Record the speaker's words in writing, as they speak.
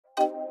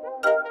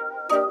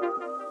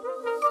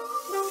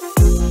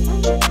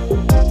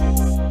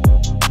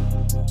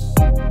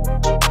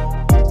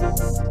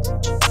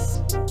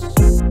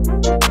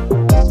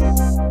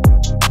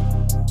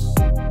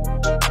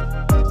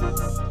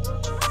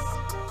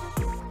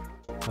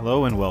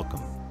Hello and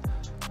welcome.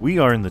 We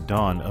are in the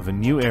dawn of a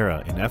new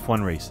era in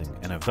F1 racing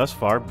and have thus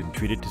far been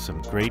treated to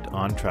some great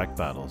on-track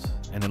battles,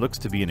 and it looks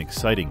to be an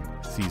exciting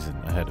season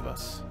ahead of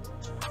us.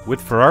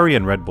 With Ferrari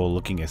and Red Bull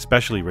looking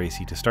especially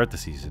racy to start the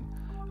season,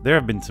 there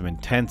have been some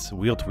intense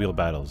wheel-to-wheel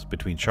battles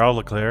between Charles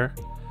Leclerc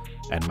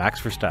and Max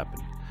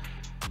Verstappen.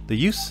 The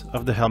use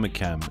of the helmet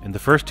cam in the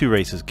first two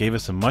races gave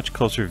us a much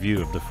closer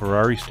view of the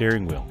Ferrari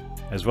steering wheel,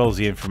 as well as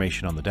the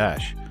information on the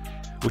dash,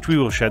 which we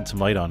will shed some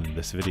light on in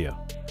this video.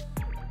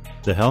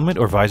 The helmet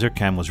or visor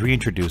cam was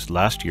reintroduced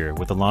last year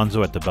with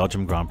Alonso at the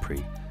Belgium Grand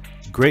Prix.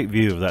 Great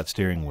view of that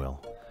steering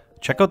wheel.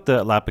 Check out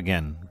the lap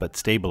again, but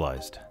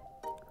stabilized.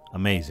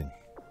 Amazing.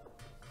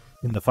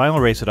 In the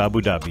final race at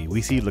Abu Dhabi,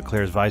 we see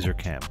Leclerc's visor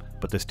cam,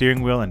 but the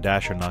steering wheel and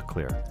dash are not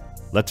clear.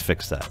 Let's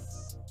fix that.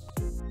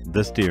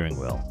 The steering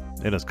wheel.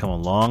 It has come a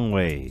long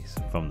ways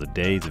from the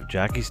days of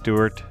Jackie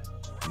Stewart,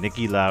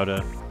 Niki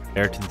Lauda,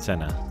 Ayrton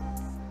Senna,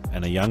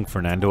 and a young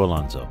Fernando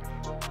Alonso,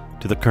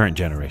 to the current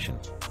generation.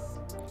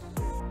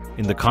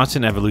 In the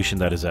constant evolution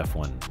that is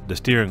F1, the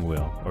steering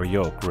wheel, or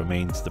yoke,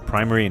 remains the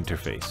primary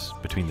interface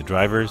between the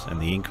drivers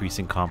and the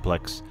increasing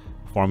complex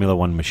Formula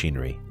One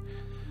machinery.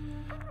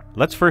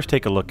 Let's first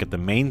take a look at the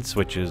main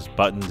switches,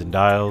 buttons, and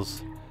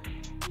dials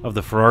of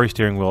the Ferrari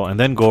steering wheel and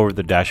then go over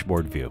the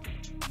dashboard view.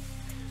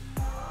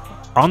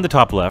 On the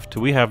top left,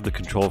 we have the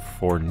control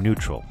for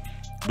neutral.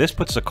 This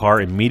puts the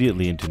car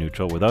immediately into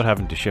neutral without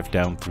having to shift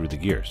down through the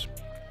gears.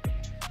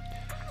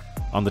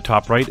 On the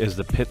top right is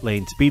the pit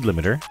lane speed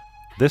limiter.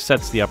 This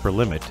sets the upper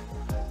limit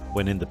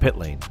when in the pit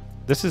lane.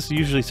 This is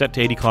usually set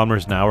to 80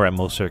 km an hour at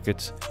most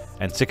circuits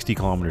and 60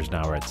 km an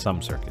hour at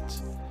some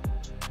circuits.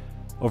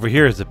 Over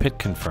here is the pit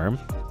confirm,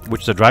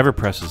 which the driver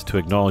presses to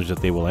acknowledge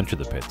that they will enter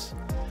the pits.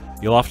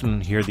 You'll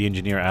often hear the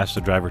engineer ask the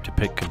driver to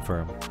pit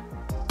confirm.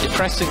 You're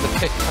pressing the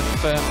pit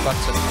confirm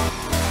button.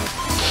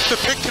 The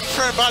pit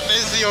confirm button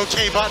is the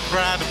OK button,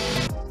 Brad.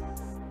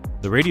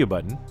 The radio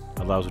button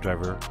allows the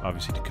driver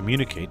obviously to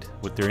communicate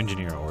with their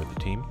engineer or the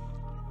team.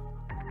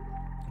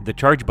 The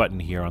charge button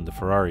here on the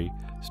Ferrari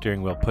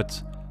steering wheel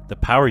puts the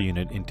power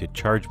unit into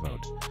charge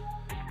mode.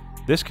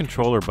 This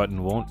controller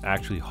button won't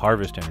actually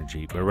harvest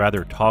energy, but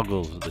rather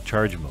toggles the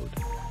charge mode.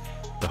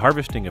 The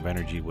harvesting of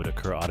energy would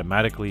occur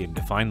automatically in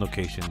defined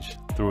locations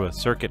through a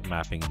circuit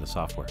mapping in the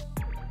software.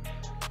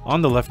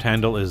 On the left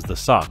handle is the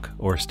SOC,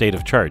 or state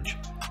of charge.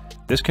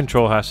 This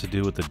control has to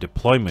do with the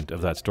deployment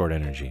of that stored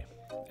energy,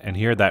 and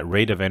here that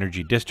rate of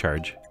energy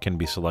discharge can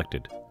be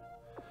selected.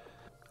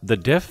 The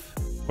diff,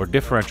 or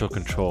differential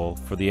control,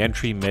 for the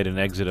entry, mid, and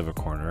exit of a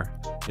corner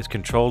is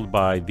controlled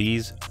by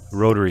these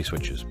rotary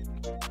switches.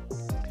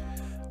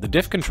 The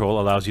diff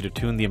control allows you to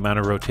tune the amount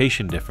of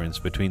rotation difference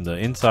between the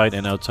inside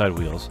and outside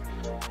wheels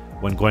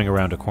when going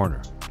around a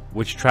corner,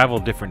 which travel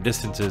different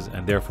distances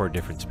and therefore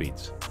different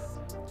speeds.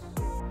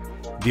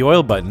 The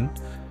oil button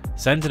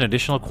sends an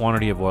additional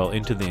quantity of oil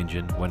into the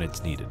engine when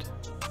it's needed.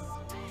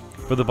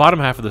 For the bottom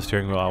half of the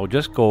steering wheel, I will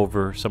just go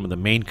over some of the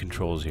main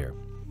controls here.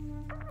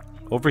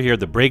 Over here,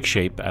 the brake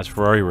shape, as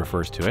Ferrari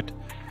refers to it,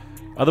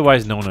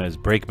 otherwise known as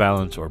brake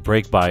balance or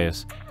brake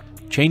bias,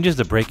 changes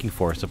the braking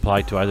force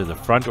applied to either the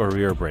front or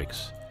rear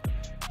brakes.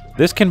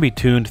 This can be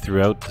tuned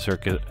throughout the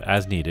circuit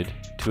as needed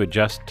to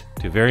adjust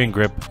to varying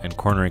grip and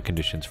cornering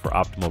conditions for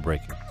optimal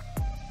braking.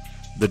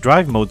 The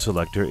drive mode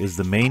selector is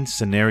the main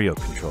scenario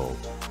control,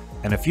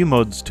 and a few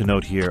modes to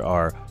note here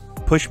are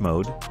push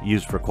mode,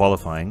 used for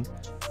qualifying,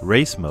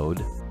 race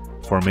mode,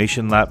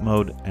 formation lap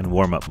mode, and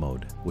warm-up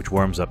mode, which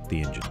warms up the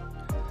engine.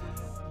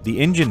 The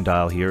engine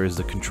dial here is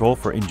the control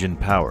for engine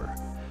power,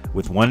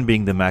 with 1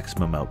 being the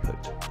maximum output.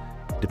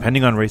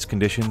 Depending on race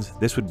conditions,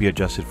 this would be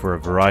adjusted for a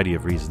variety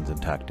of reasons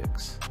and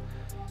tactics.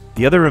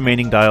 The other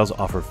remaining dials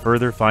offer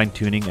further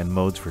fine-tuning and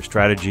modes for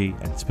strategy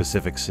and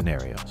specific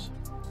scenarios.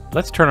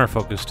 Let's turn our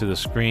focus to the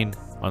screen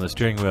on the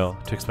steering wheel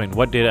to explain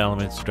what data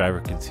elements the driver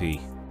can see.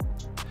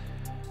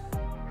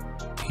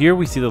 Here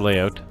we see the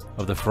layout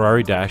of the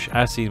Ferrari dash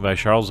as seen by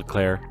Charles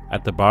Leclerc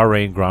at the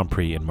Bahrain Grand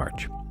Prix in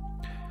March.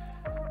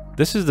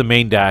 This is the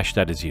main dash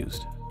that is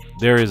used.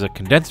 There is a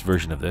condensed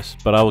version of this,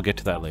 but I will get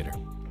to that later.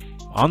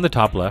 On the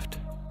top left,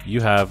 you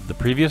have the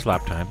previous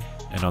lap time,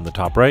 and on the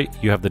top right,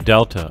 you have the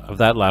delta of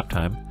that lap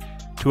time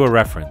to a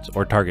reference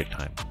or target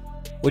time,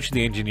 which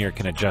the engineer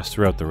can adjust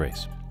throughout the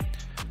race.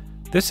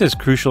 This is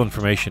crucial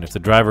information if the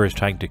driver is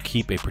trying to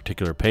keep a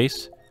particular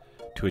pace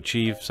to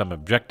achieve some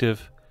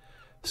objective,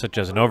 such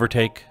as an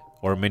overtake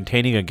or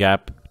maintaining a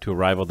gap to a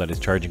rival that is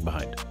charging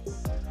behind.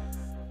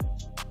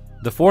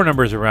 The 4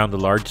 numbers around the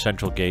large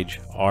central gauge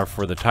are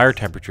for the tire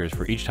temperatures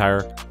for each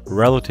tire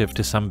relative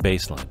to some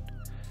baseline.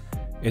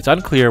 It's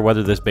unclear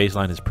whether this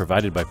baseline is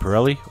provided by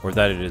Pirelli or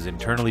that it is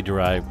internally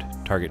derived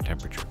target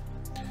temperature.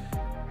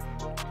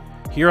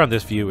 Here on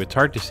this view it's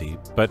hard to see,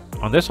 but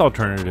on this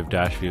alternative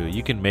dash view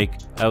you can make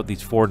out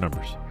these 4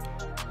 numbers.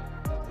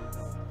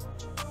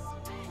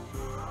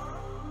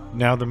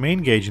 Now the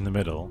main gauge in the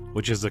middle,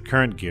 which is the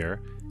current gear,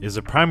 is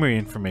the primary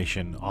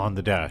information on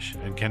the dash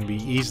and can be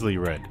easily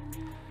read,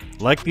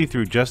 likely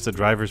through just the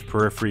driver's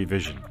periphery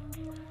vision.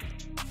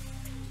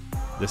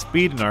 The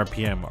speed and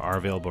RPM are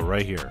available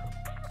right here.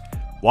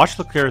 Watch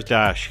Leclerc's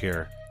dash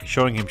here,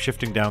 showing him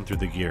shifting down through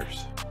the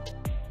gears.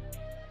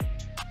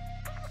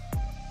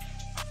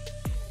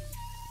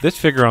 This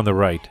figure on the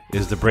right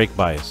is the brake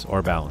bias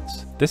or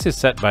balance. This is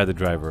set by the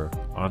driver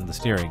on the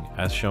steering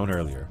as shown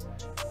earlier,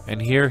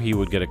 and here he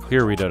would get a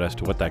clear readout as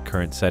to what that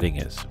current setting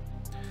is.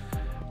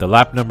 The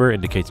lap number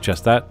indicates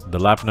just that, the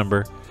lap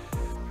number.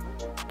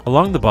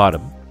 Along the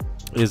bottom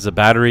is the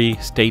battery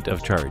state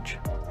of charge.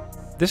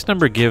 This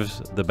number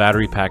gives the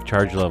battery pack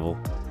charge level,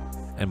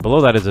 and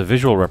below that is a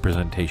visual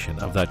representation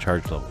of that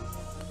charge level.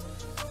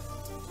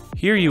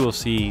 Here you will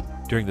see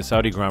during the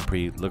Saudi Grand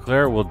Prix,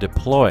 Leclerc will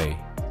deploy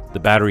the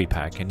battery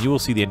pack, and you will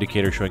see the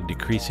indicator showing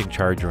decreasing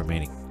charge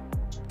remaining.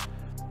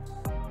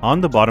 On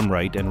the bottom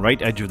right and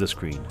right edge of the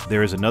screen,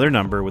 there is another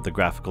number with a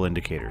graphical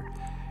indicator.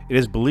 It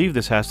is believed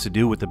this has to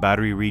do with the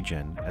battery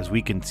regen, as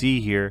we can see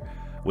here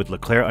with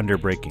Leclerc under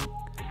braking.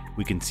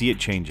 We can see it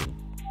changing.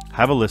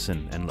 Have a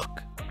listen and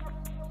look.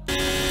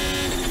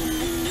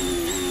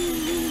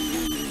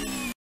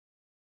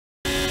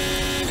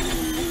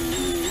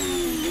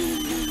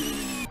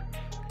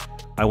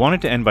 I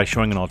wanted to end by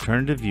showing an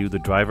alternative view the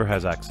driver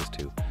has access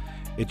to.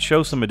 It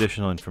shows some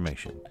additional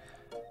information.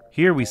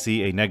 Here we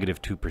see a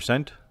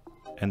 -2%,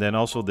 and then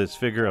also this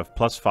figure of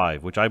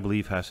 +5, which I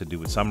believe has to do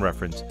with some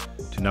reference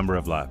to number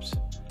of laps.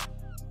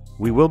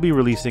 We will be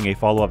releasing a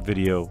follow-up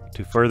video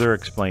to further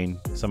explain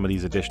some of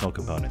these additional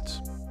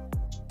components.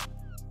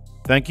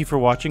 Thank you for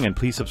watching, and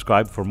please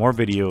subscribe for more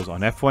videos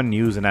on F1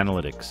 news and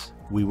analytics.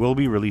 We will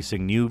be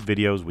releasing new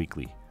videos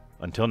weekly.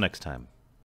 Until next time.